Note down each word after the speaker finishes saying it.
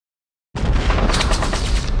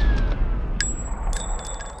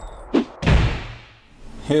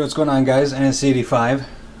Hey, what's going on, guys? NS85.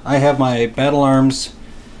 I have my Battle Arms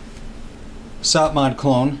SOP mod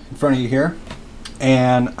clone in front of you here,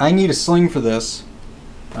 and I need a sling for this,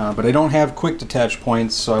 but I don't have quick detach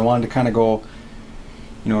points, so I wanted to kind of go,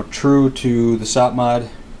 true to the SOP mod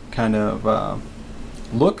kind of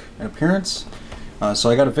look and appearance. So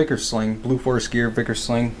I got a Vickers Sling, Blue Force Gear Vickers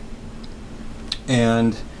Sling,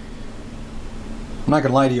 and I'm not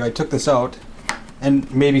gonna lie to you, I took this out, and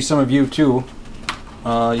maybe some of you too.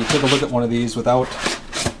 You take a look at one of these without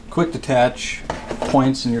quick detach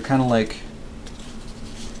points and you're kind of like,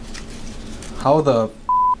 how the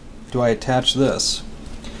do I attach this?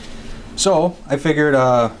 So I figured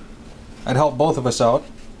I'd help both of us out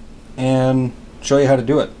and show you how to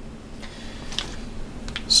do it.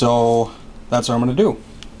 So that's what I'm going to do.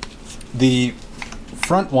 The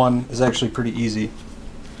front one is actually pretty easy.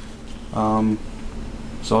 So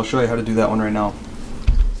I'll show you how to do that one right now.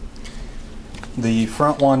 The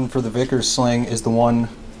front one for the Vickers Sling is the one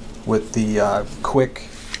with the quick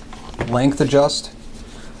length adjust.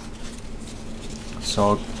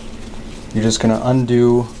 So you're just going to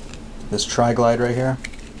undo this tri-glide right here,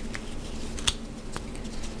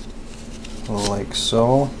 like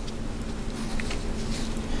so.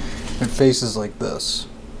 It faces like this.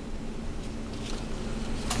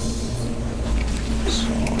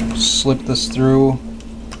 So slip this through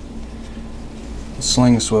the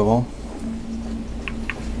sling swivel.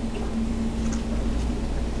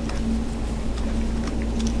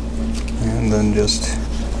 And then just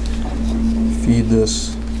feed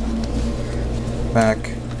this back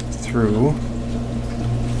through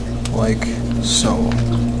like so.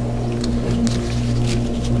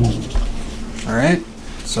 Alright,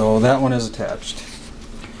 so that one is attached.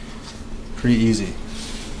 Pretty easy.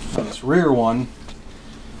 Now this rear one,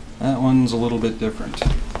 that one's a little bit different.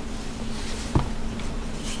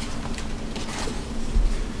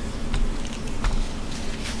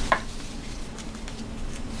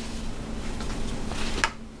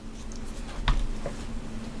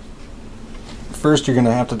 First, you're going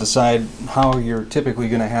to have to decide how you're typically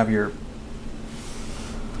going to have your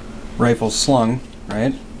rifle slung,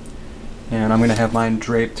 right? And I'm going to have mine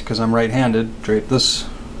draped, because I'm right-handed, drape this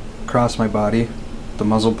across my body, the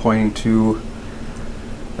muzzle pointing to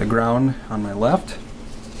the ground on my left.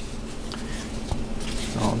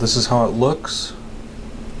 So this is how it looks.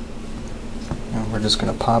 And we're just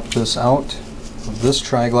going to pop this out of this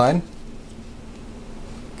tri-glide.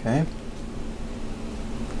 Okay.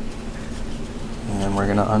 And we're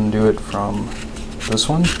going to undo it from this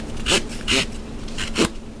one.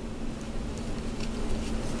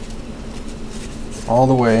 All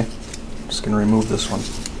the way. Just going to remove this one.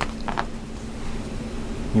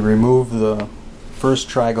 You remove the first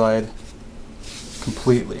tri-glide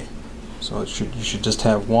completely. So you should just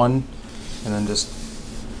have one, and then just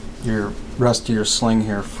your rest of your sling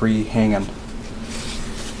here free hanging.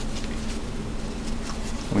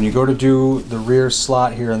 When you go to do the rear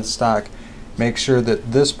slot here in the stock, make sure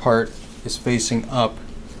that this part is facing up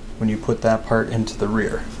when you put that part into the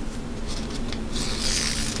rear.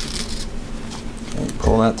 Okay,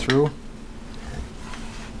 pull that through.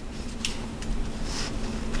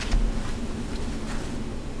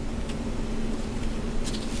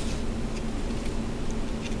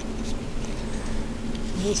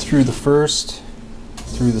 Through the first,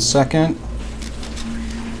 through the second,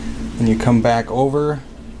 and you come back over.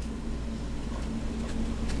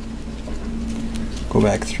 Go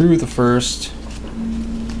back through the first,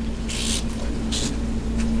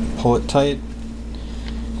 pull it tight,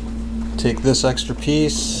 take this extra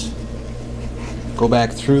piece, go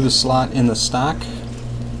back through the slot in the stock,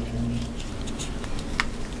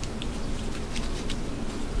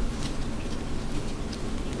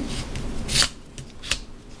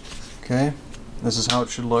 okay, this is how it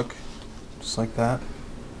should look, just like that.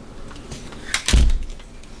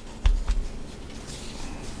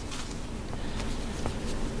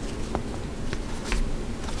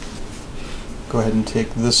 Go ahead and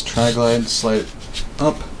take this tri-glide, slide it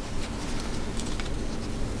up,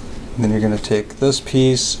 and then you're going to take this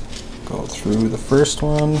piece, go through the first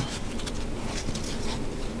one,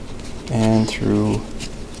 and through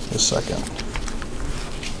the second.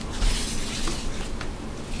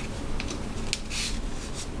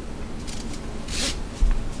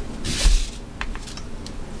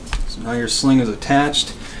 So now your sling is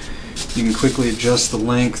attached. You can quickly adjust the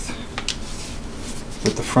length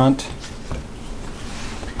with the front.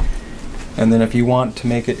 And then if you want to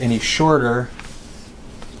make it any shorter,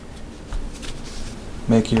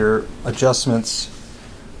 make your adjustments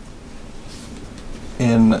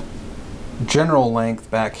in general length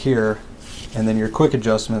back here, and then your quick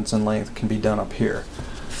adjustments in length can be done up here.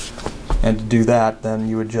 And to do that, then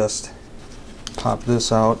you would just pop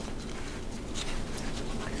this out.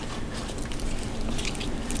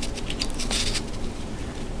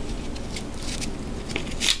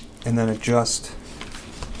 And then adjust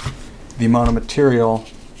the amount of material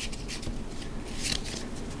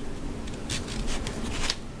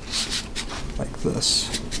like this.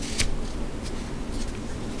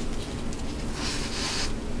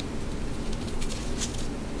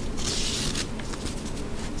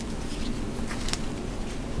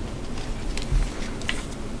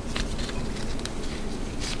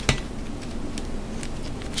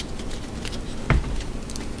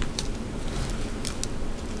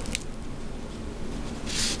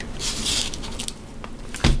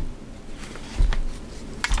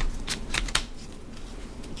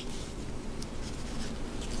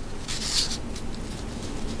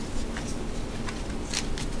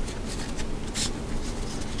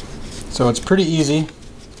 So it's pretty easy.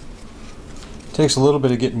 Takes a little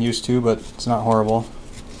bit of getting used to, but it's not horrible.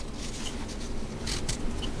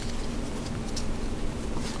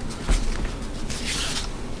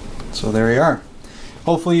 So there you are.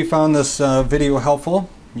 Hopefully you found this video helpful.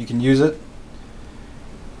 You can use it.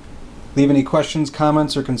 Leave any questions,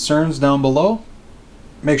 comments, or concerns down below.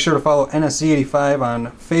 Make sure to follow NSC85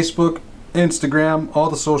 on Facebook, Instagram,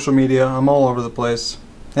 all the social media. I'm all over the place.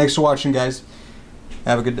 Thanks for watching, guys.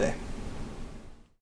 Have a good day.